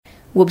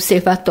O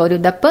Observatório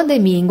da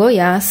Pandemia em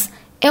Goiás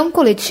é um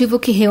coletivo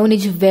que reúne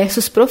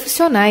diversos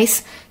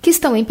profissionais que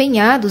estão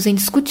empenhados em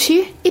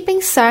discutir e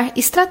pensar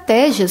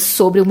estratégias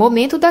sobre o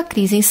momento da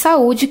crise em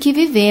saúde que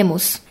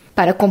vivemos.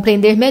 Para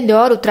compreender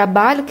melhor o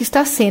trabalho que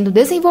está sendo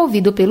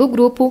desenvolvido pelo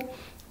grupo,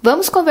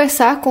 vamos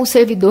conversar com o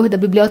servidor da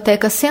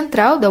Biblioteca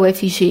Central da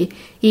UFG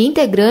e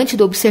integrante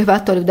do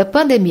Observatório da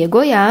Pandemia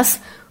Goiás,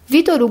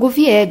 Vitor Hugo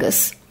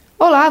Viegas.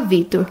 Olá,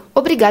 Vitor.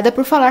 Obrigada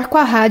por falar com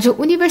a Rádio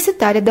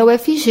Universitária da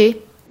UFG.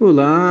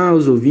 Olá,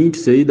 os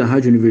ouvintes aí da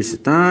Rádio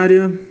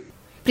Universitária.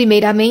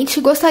 Primeiramente,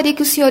 gostaria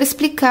que o senhor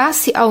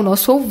explicasse ao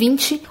nosso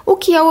ouvinte o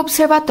que é o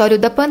Observatório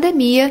da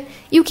Pandemia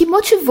e o que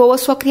motivou a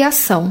sua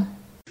criação.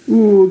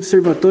 O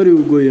Observatório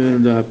Goiano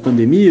da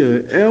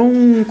Pandemia é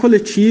um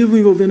coletivo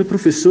envolvendo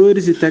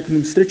professores e técnicos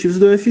administrativos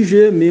da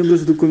UFG,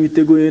 membros do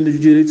Comitê Goiano de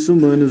Direitos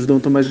Humanos Dom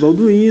Tomás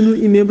Balduino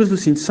e membros do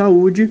Cinti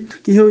Saúde,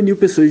 que reuniu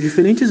pessoas de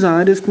diferentes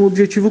áreas com o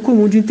objetivo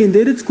comum de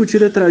entender e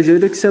discutir a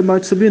tragédia que se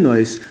abate sobre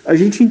nós. A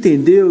gente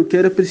entendeu que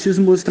era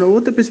preciso mostrar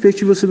outra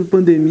perspectiva sobre a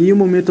pandemia e o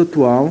momento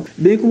atual,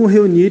 bem como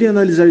reunir e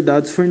analisar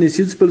dados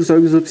fornecidos pelos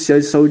órgãos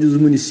oficiais de saúde dos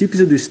municípios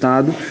e do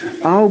Estado,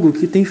 algo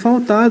que tem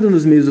faltado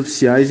nos meios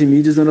oficiais e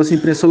mídias da nossa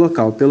imprensa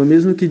local, pelo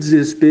menos no que diz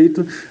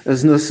respeito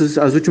às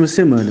últimas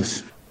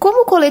semanas.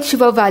 Como o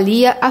coletivo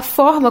avalia a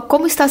forma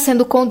como está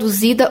sendo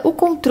conduzida o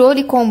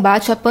controle e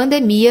combate à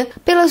pandemia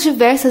pelas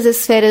diversas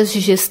esferas de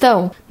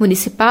gestão,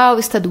 municipal,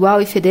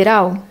 estadual e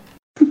federal?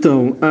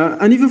 Então,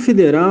 a nível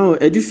federal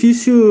é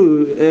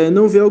difícil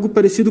não ver algo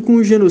parecido com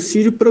um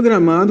genocídio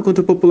programado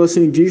contra a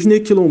população indígena e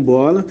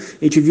quilombola.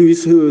 A gente viu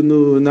isso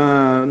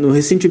no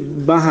recente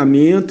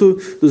barramento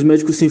dos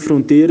Médicos Sem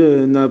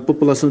Fronteira na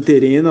população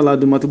terrena lá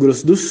do Mato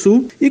Grosso do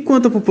Sul. E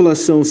quanto à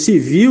população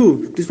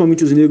civil,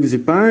 principalmente os negros e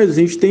pardos, a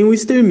gente tem um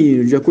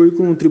extermínio. De acordo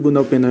com o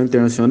Tribunal Penal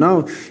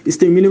Internacional,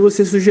 extermínio é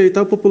você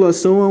sujeitar a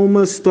população a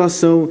uma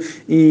situação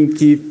em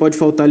que pode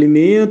faltar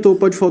alimento ou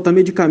pode faltar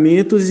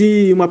medicamentos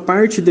e uma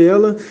parte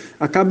dela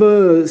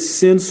acaba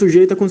sendo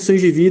sujeita a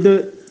condições de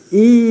vida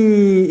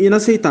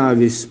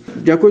inaceitáveis.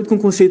 De acordo com o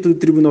conceito do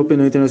Tribunal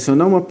Penal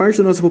Internacional, uma parte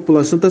da nossa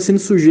população está sendo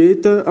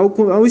sujeita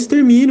ao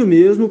extermínio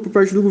mesmo por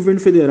parte do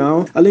governo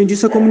federal. Além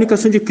disso, a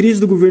comunicação de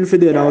crise do governo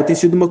federal tem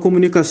sido uma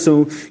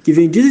comunicação que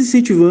vem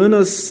desincentivando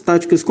as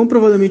táticas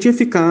comprovadamente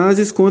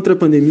eficazes contra a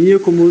pandemia,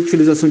 como a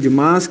utilização de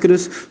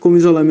máscaras, como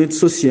isolamento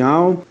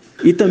social.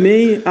 E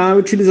também a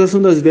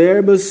utilização das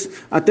verbas.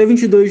 Até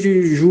 22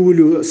 de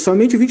julho,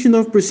 somente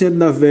 29%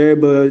 da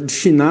verba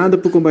destinada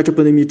para o combate à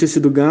pandemia tinha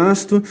sido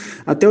gasto.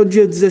 Até o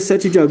dia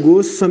 17 de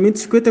agosto,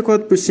 somente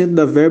 54%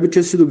 da verba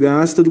tinha sido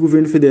gasta do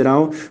governo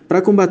federal para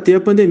combater a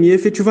pandemia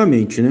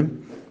efetivamente, né?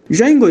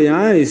 Já em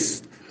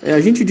Goiás, a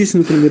gente disse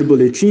no primeiro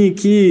boletim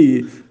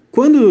que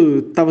quando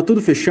estava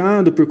tudo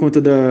fechado por conta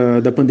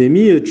da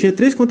pandemia, tinha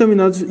 3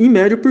 contaminados em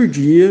média por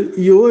dia,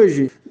 e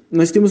hoje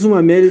nós temos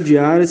uma média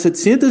diária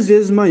 700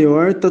 vezes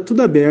maior, está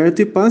tudo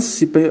aberto e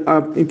passa-se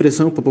a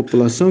impressão para a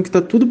população que está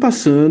tudo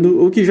passando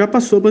ou que já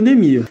passou a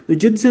pandemia. No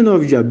dia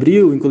 19 de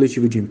abril, em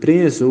coletivo de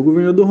imprensa, o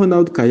governador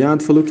Ronaldo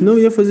Caiado falou que não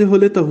ia fazer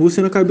roleta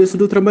russa na cabeça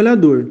do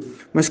trabalhador.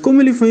 Mas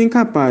como ele foi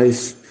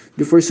incapaz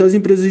de forçar as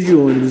empresas de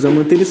ônibus a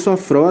manterem sua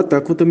frota,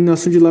 a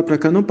contaminação de lá para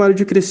cá não para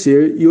de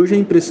crescer e hoje a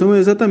impressão é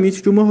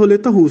exatamente de uma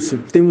roleta russa.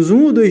 Temos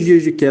 1 ou 2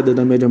 dias de queda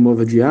da média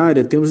móvel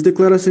diária, temos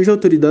declarações de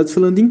autoridades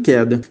falando em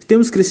queda. Se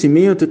temos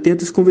crescimento,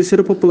 tenta-se convencer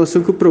a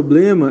população que o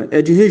problema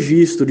é de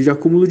registro, de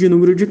acúmulo de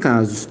número de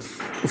casos.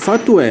 O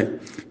fato é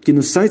que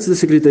nos sites da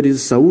Secretaria de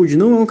Saúde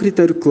não há um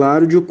critério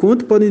claro de o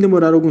quanto podem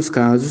demorar alguns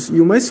casos,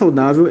 e o mais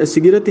saudável é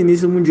seguir a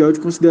tendência mundial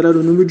de considerar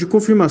o número de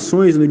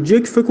confirmações no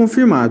dia que foi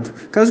confirmado.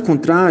 Caso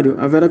contrário,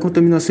 haverá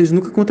contaminações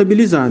nunca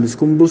contabilizadas,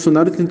 como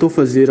Bolsonaro tentou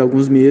fazer há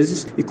alguns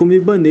meses e como o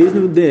Ibanez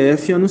no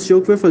DF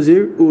anunciou que vai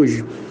fazer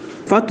hoje.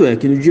 Fato é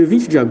que no dia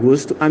 20 de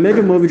agosto, a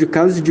média móvel de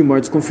casos e de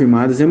mortes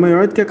confirmadas é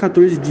maior do que há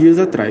 14 dias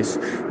atrás,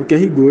 o que a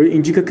rigor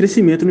indica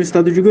crescimento no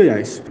estado de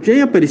Goiás. Já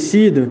em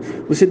Aparecida,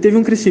 você teve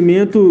um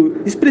crescimento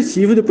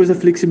expressivo depois da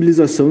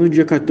flexibilização no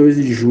dia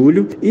 14 de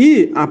julho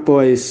e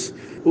após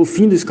o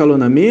fim do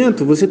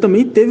escalonamento, você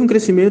também teve um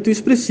crescimento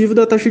expressivo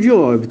da taxa de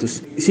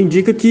óbitos. Isso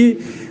indica que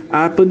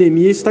a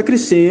pandemia está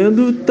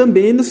crescendo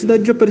também na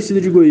cidade de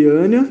Aparecida de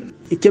Goiânia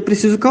e que é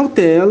preciso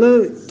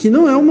cautela, que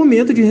não é o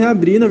momento de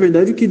reabrir. Na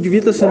verdade, o que devia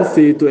estar sendo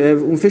feito é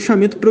um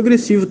fechamento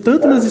progressivo,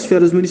 tanto nas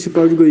esferas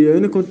municipal de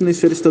Goiânia, quanto na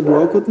esfera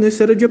estadual, quanto na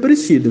esfera de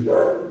Aparecida.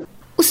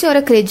 O senhor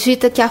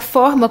acredita que a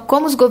forma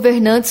como os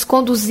governantes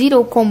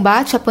conduziram o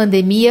combate à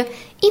pandemia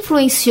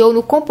influenciou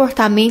no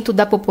comportamento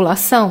da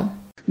população?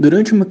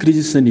 Durante uma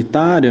crise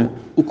sanitária,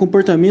 o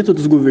comportamento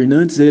dos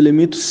governantes é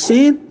elemento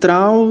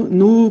central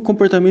no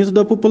comportamento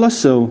da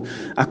população.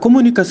 A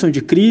comunicação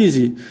de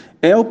crise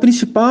é o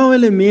principal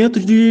elemento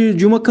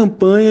de uma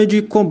campanha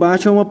de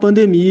combate a uma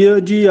pandemia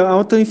de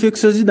alta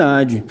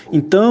infecciosidade.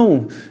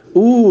 Então,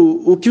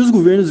 O que os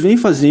governos vêm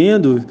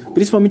fazendo,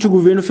 principalmente o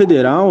governo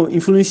federal,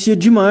 influencia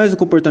demais o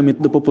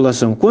comportamento da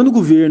população. Quando o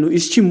governo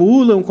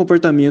estimula um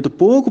comportamento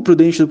pouco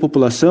prudente da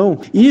população,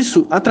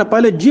 isso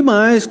atrapalha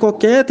demais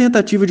qualquer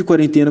tentativa de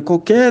quarentena,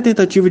 qualquer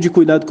tentativa de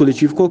cuidado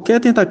coletivo, qualquer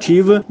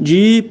tentativa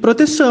de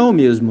proteção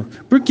mesmo.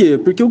 Por quê?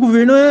 Porque o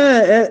governo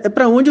é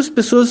para onde as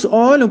pessoas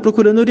olham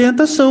procurando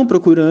orientação,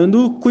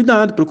 procurando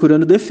cuidado,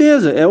 procurando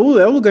defesa. É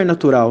o lugar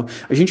natural.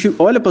 A gente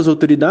olha para as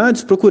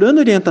autoridades procurando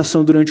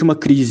orientação durante uma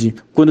crise.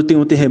 Quando tem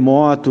um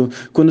terremoto,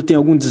 quando tem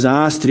algum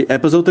desastre, é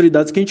para as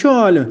autoridades que a gente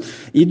olha.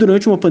 E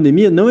durante uma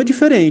pandemia não é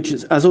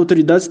diferente. As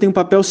autoridades têm um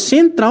papel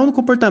central no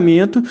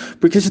comportamento,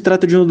 porque se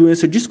trata de uma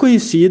doença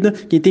desconhecida.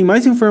 Quem tem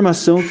mais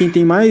informação, quem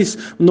tem mais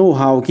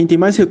know-how, quem tem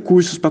mais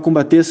recursos para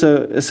combater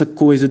essa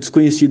coisa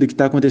desconhecida que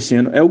está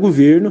acontecendo é o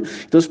governo.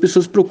 Então as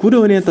pessoas procuram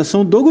a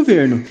orientação do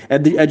governo.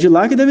 É de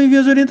lá que devem vir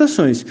as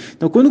orientações.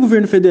 Então quando o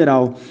governo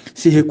federal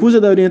se recusa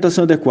a dar a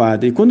orientação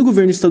adequada e quando o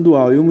governo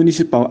estadual e o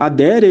municipal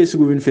aderem a esse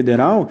governo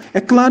federal, é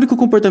claro que o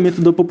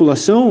comportamento da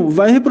população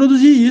vai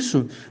reproduzir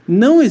isso.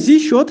 Não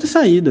existe outra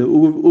saída.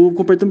 O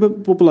comportamento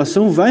da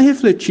população vai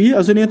refletir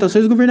as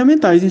orientações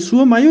governamentais, em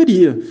sua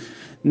maioria.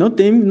 Não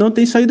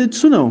tem saída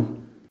disso, não.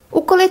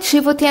 O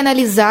coletivo tem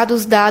analisado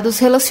os dados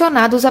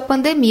relacionados à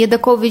pandemia da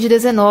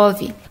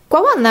Covid-19.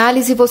 Qual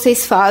análise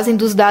vocês fazem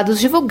dos dados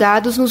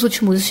divulgados nos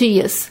últimos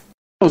dias?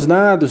 Os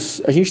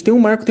dados, a gente tem um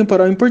marco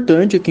temporal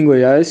importante aqui em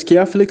Goiás, que é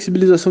a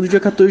flexibilização do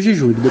dia 14 de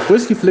julho.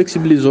 Depois que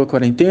flexibilizou a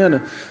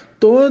quarentena,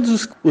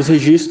 todos os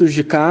registros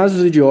de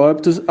casos e de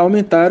óbitos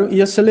aumentaram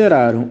e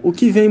aceleraram. O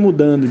que vem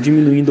mudando,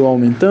 diminuindo ou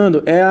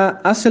aumentando é a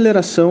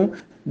aceleração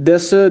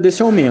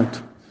desse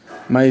aumento,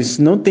 mas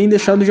não tem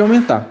deixado de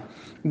aumentar.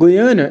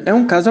 Goiânia é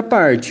um caso à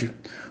parte.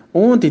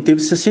 Ontem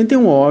teve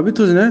 61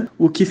 óbitos,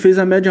 o que fez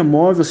a média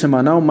móvel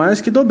semanal mais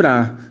que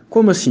dobrar.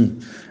 Como assim?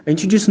 A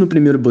gente disse no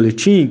primeiro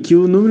boletim que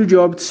o número de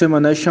óbitos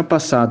semanais tinha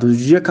passado do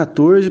dia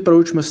 14 para a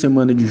última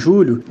semana de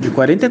julho, de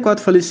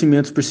 44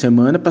 falecimentos por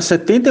semana para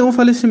 71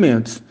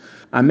 falecimentos.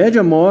 A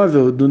média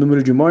móvel do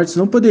número de mortes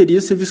não poderia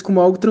ser vista como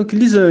algo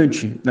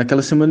tranquilizante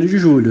naquela semana de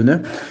julho,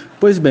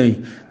 Pois bem,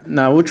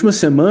 na última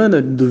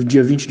semana, do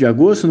dia 20 de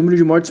agosto, o número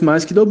de mortes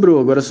mais que dobrou,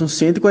 agora são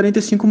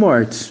 145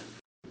 mortes.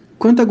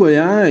 Quanto a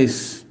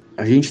Goiás,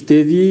 a gente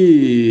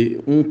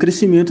teve um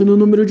crescimento no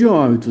número de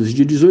óbitos.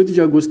 Dia 18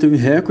 de agosto teve um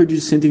recorde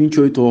de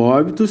 128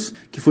 óbitos,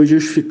 que foi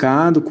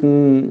justificado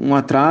com um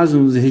atraso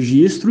nos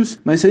registros.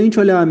 Mas se a gente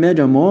olhar a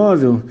média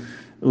móvel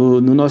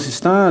no nosso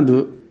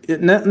estado,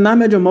 na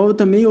média móvel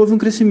também houve um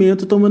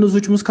crescimento tomando os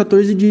últimos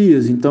 14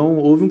 dias. Então,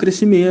 houve um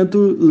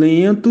crescimento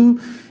lento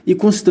e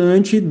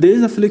constante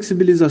desde a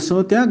flexibilização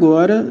até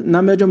agora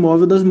na média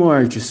móvel das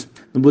mortes.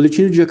 No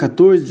boletim do dia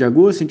 14 de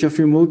agosto, a gente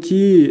afirmou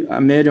que a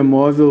média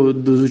móvel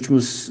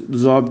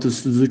dos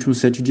óbitos dos últimos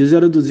 7 dias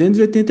era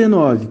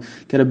 289,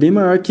 que era bem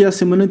maior que a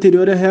semana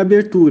anterior à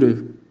reabertura,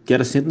 que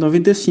era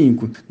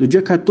 195. Do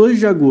dia 14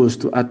 de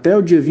agosto até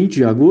o dia 20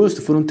 de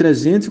agosto, foram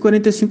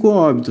 345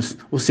 óbitos,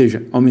 ou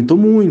seja, aumentou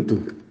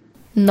muito.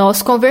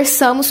 Nós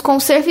conversamos com o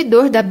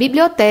servidor da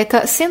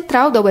Biblioteca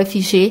Central da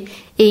UFG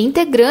e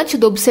integrante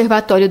do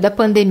Observatório da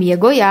Pandemia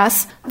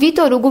Goiás,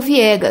 Vitor Hugo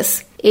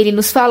Viegas. Ele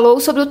nos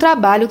falou sobre o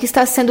trabalho que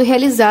está sendo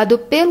realizado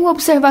pelo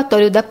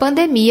Observatório da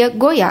Pandemia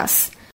Goiás.